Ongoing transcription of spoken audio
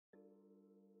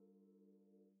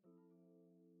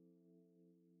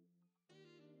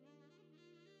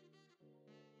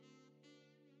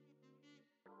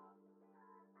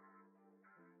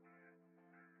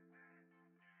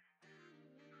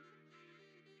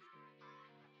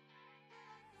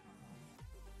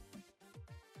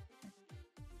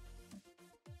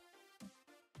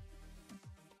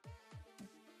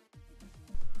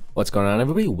What's going on,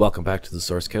 everybody? Welcome back to the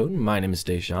source code. My name is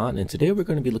Deshaun, and today we're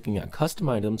going to be looking at custom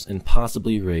items and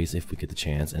possibly arrays if we get the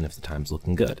chance and if the time's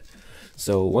looking good.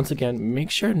 So once again,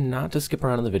 make sure not to skip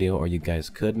around in the video or you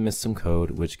guys could miss some code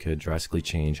which could drastically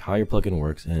change how your plugin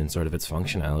works and sort of its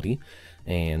functionality.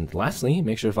 And lastly,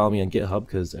 make sure to follow me on GitHub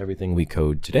because everything we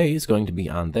code today is going to be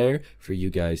on there for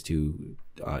you guys to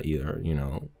either,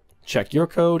 check your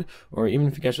code, or even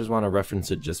if you guys just want to reference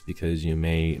it just because you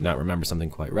may not remember something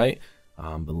quite right.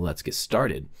 But let's get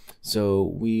started. So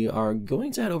we are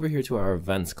going to head over here to our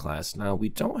events class. Now we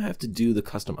don't have to do the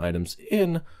custom items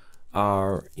in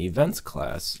our events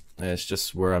class. It's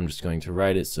just where I'm just going to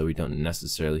write it, so we don't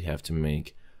necessarily have to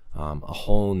make a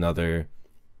whole nother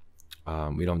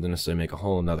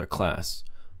class.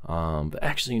 But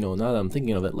actually, now that I'm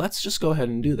thinking of it, let's just go ahead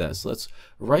and do that. So let's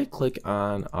right click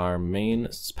on our main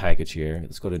package here.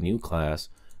 Let's go to new class.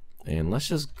 And let's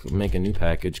just make a new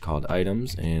package called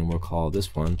items, and we'll call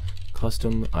this one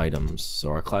custom items.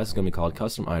 So our class is going to be called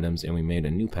custom items, and we made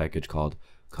a new package called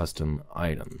custom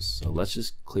items. So let's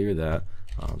just clear that.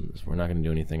 We're not going to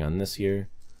do anything on this here.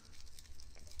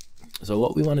 So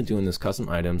what we want to do in this custom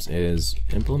items is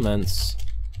implements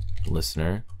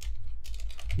listener.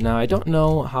 Now I don't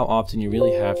know how often you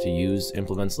really have to use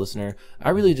implements listener. I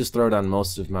really just throw it on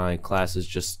most of my classes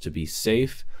just to be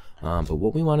safe. But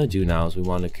what we want to do now is we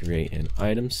want to create an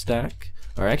item stack,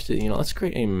 or actually, let's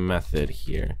create a method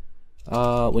here.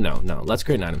 No, let's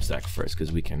create an item stack first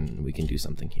because we can do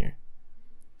something here.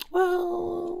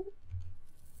 Well,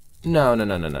 no.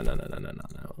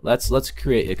 Let's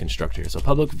create a constructor. So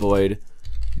public void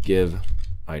give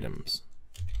items.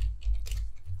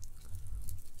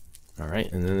 All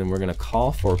right, and then we're gonna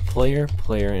call for player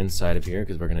inside of here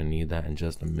because we're gonna need that in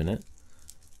just a minute.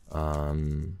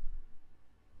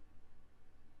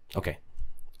 Okay.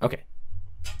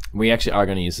 We actually are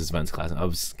going to use this events class. I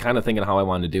was kind of thinking how I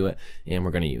wanted to do it, and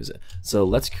we're going to use it. So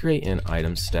let's create an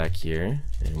item stack here,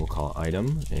 and we'll call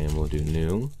item, and we'll do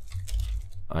new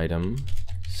item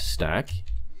stack.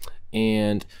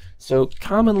 And so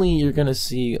commonly you're going to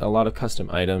see a lot of custom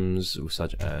items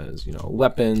such as,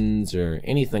 weapons or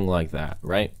anything like that,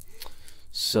 right?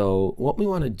 So what we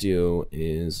want to do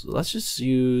is let's just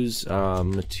use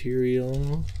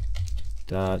material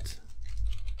dot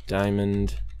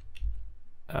diamond,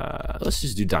 let's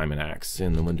just do diamond axe,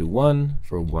 and then we'll do 1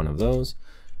 for one of those.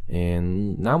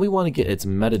 And now we want to get its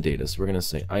metadata, so we're going to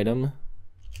say item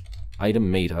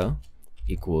meta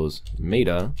equals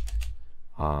meta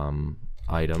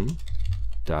item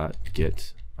dot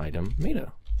get item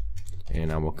meta. And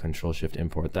now we'll control shift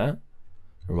import that,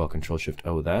 or we'll control shift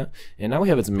O that, and now we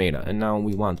have its meta. And now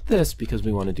we want this because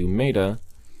we want to do meta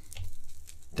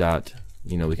dot,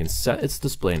 we can set its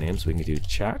display name, so we can do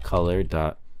chat color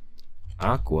dot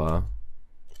aqua,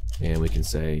 and we can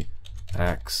say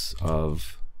axe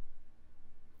of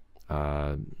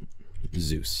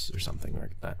Zeus or something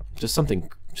like that, just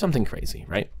something crazy,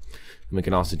 right? And we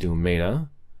can also do meta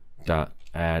dot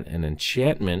add an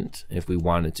enchantment. If we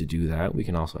wanted to do that, we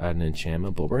can also add an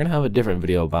enchantment, but we're gonna have a different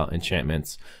video about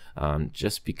enchantments,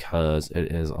 just because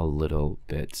it is a little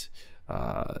bit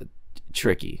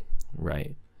tricky,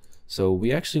 right? So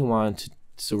we actually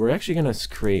we're actually going to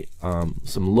create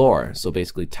some lore, so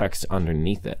basically text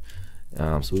underneath it.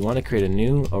 So we want to create a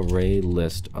new array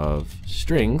list of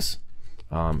strings,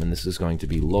 and this is going to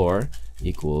be lore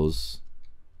equals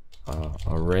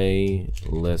array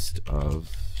list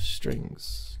of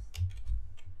strings.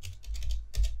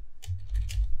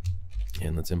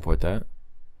 And let's import that.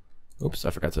 Oops, I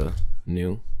forgot to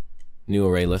new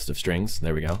array list of strings.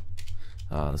 There we go.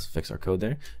 Let's fix our code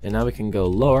there, and now we can go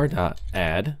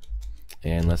lore.add,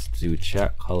 and let's do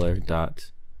chat color.white,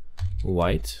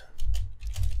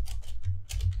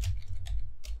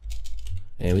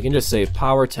 and we can just say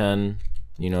power 10.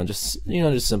 Just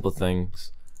simple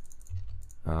things.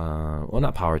 Well,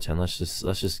 not power 10. Let's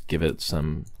just give it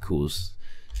some cools.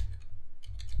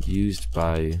 Used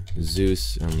by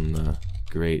Zeus in the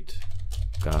great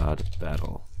god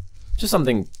battle. Just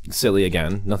something silly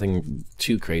again, nothing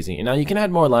too crazy. And now you can add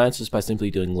more lines just by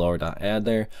simply doing lore.add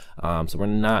there. So we're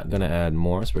not going to add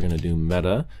more, so we're going to do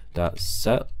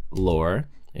meta.setLore,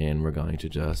 and we're going to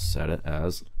just set it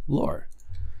as lore.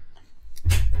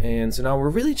 And so now we're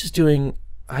really just doing,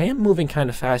 I am moving kind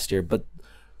of fast here, but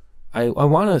I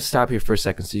want to stop here for a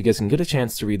second so you guys can get a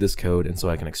chance to read this code and so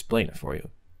I can explain it for you.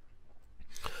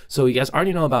 So you guys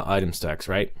already know about item stacks,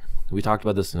 right? We talked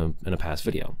about this in a past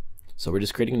video. So we're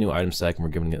just creating a new item stack and we're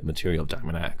giving it material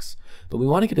diamond axe. But we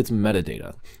want to get its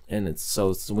metadata, and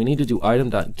so we need to do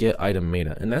item.getItem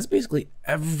meta, and that's basically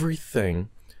everything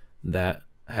that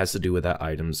has to do with that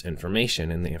item's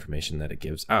information and the information that it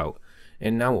gives out.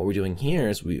 And now what we're doing here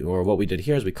is what we did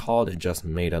here is we called it just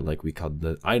meta, like we called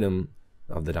the item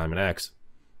of the diamond X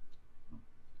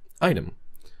item.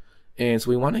 And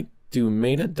so we want to do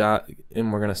meta dot,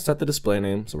 and we're going to set the display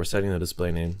name. So we're setting the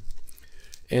display name.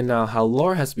 And now how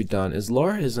lore has to be done is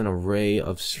lore is an array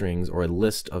of strings, or a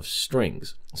list of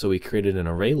strings. So we created an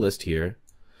array list here.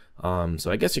 So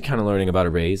I guess you're kind of learning about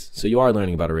arrays. So you are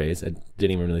learning about arrays. I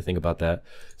didn't even really think about that.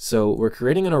 So we're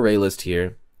creating an array list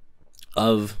here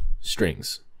of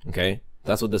strings. Okay,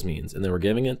 that's what this means. And then we're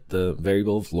giving it the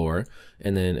variable of lore,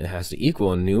 and then it has to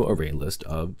equal a new array list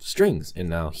of strings. And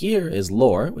now here is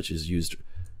lore, which is used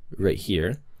right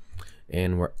here,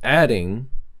 and we're adding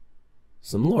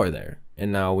some lore there.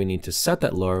 And now we need to set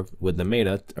that lore with the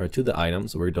meta, or to the item.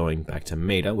 So we're going back to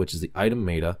meta, which is the item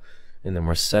meta, and then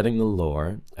we're setting the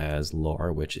lore as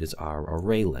lore, which is our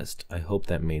array list. I hope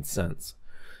that made sense.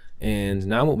 And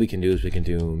now what we can do is we can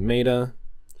do meta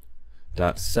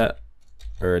dot set,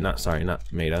 or not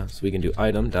meta. So we can do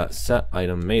item dot set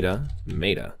item meta.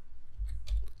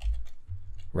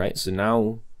 Right. So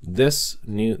now this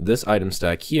item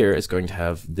stack here is going to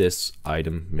have this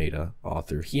item meta all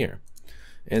through here.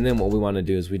 And then what we want to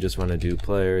do is we just want to do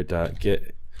player dot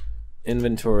get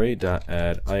inventory dot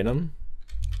add item.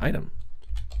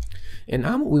 And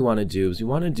now what we want to do is we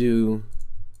want to do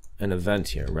an event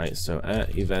here, right? So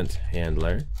at event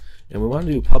handler, and we want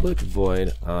to do public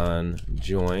void on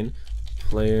join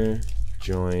player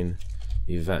join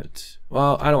event.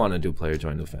 Well, I don't want to do player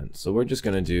join event, so we're just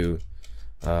going to do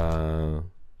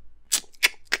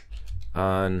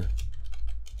on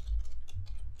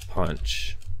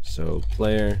punch. So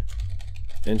player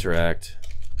interact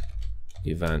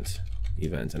event.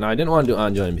 And I didn't want to do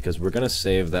on join because we're going to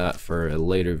save that for a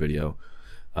later video.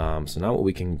 So now what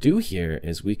we can do here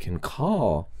is we can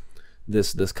call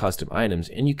this custom items,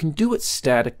 and you can do it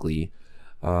statically.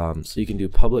 So you can do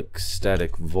public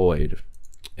static void,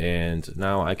 and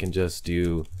now I can just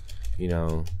do, you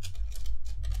know,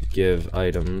 give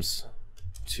items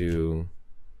to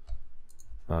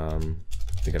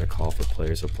we got a call for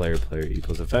player, so player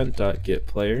equals event dot get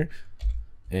player,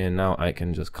 and now I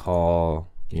can just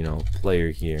call, you know, player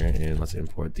here, and let's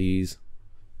import these.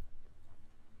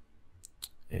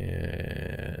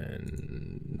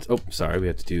 And oh, sorry, we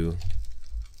have to do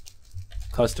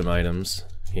custom items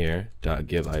here dot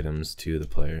give items to the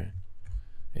player,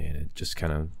 and it just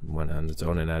kind of went on its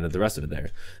own and added the rest of it there.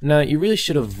 Now you really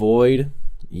should avoid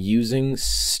using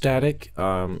static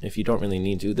if you don't really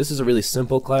need to. This is a really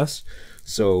simple class,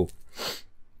 so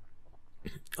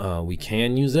we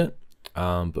can use it,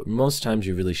 but most times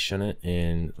you really shouldn't.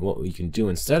 And what we can do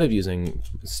instead of using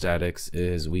statics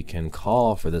is we can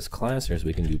call for this class here. So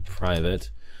we can do private,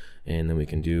 and then we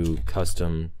can do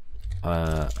custom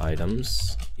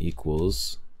items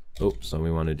equals, oh, so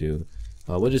we want to do,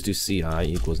 we'll just do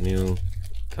CI equals new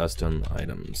custom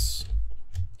items.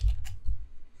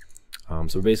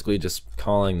 So we're basically just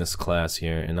calling this class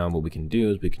here, and now what we can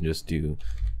do is we can just do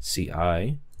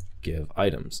CI give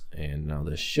items, and now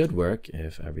this should work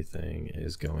if everything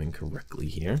is going correctly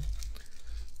here.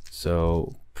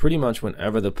 So pretty much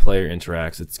whenever the player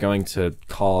interacts, it's going to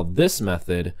call this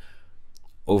method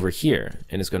over here,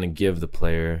 and it's going to give the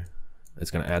player, it's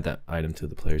going to add that item to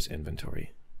the player's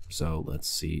inventory. So let's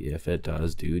see if it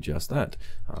does do just that.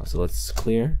 So let's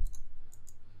clear.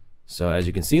 So as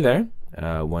you can see there,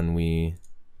 when we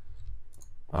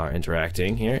are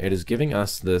interacting here, it is giving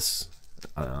us this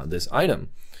this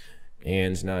item.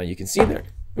 And now you can see there,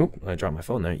 oop, I dropped my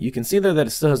phone there. You can see there that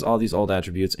it still has all these old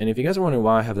attributes. And if you guys are wondering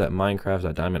why I have that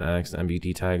Minecraft.diamondx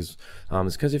MBD tags,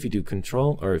 it's because if you do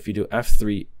control, or if you do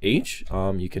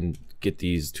F3H, you can get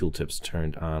these tooltips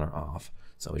turned on or off.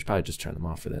 So we should probably just turn them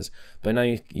off for this. But now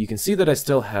you can see that I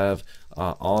still have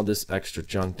all this extra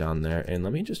junk down there. And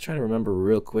let me just try to remember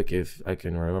real quick if I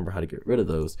can remember how to get rid of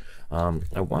those.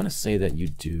 I want to say that you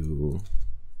do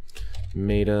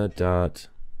meta dot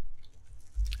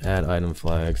add item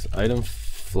flags, item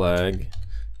flag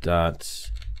dot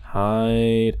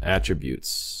hide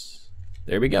attributes.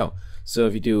 There we go. So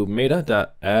if you do meta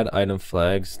dot add item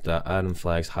flags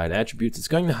hide attributes, it's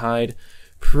going to hide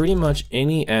pretty much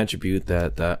any attribute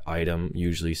that that item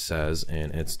usually says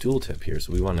in its tooltip here.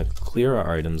 So we want to clear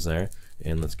our items there,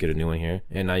 and let's get a new one here.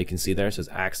 And now you can see there it says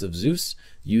acts of Zeus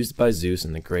used by Zeus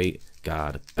in the great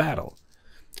god battle.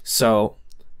 So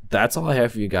that's all I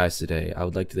have for you guys today. I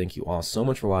would like to thank you all so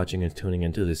much for watching and tuning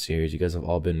into this series. You guys have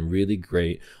all been really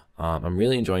great. I'm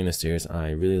really enjoying this series.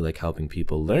 I really like helping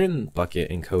people learn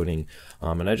Bukkit and coding,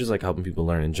 and I just like helping people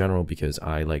learn in general because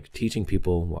I like teaching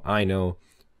people what I know,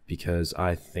 because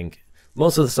I think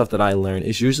most of the stuff that I learn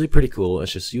is usually pretty cool.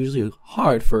 It's just usually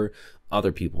hard for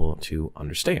other people to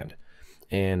understand.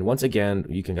 And once again,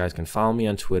 you guys can follow me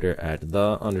on Twitter at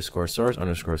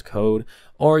 _source_code,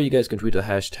 or you guys can tweet the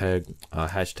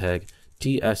hashtag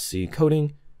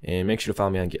TSCcoding, and make sure to follow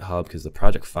me on GitHub because the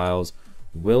project files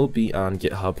will be on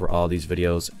GitHub for all these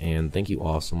videos. And thank you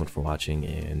all so much for watching,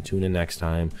 and tune in next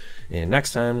time. And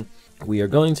next time we are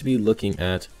going to be looking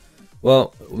at,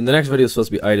 well, the next video is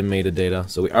supposed to be item metadata,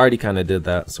 so we already kind of did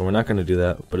that, so we're not going to do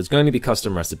that, but it's going to be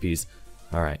custom recipes.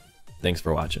 All right, thanks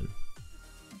for watching.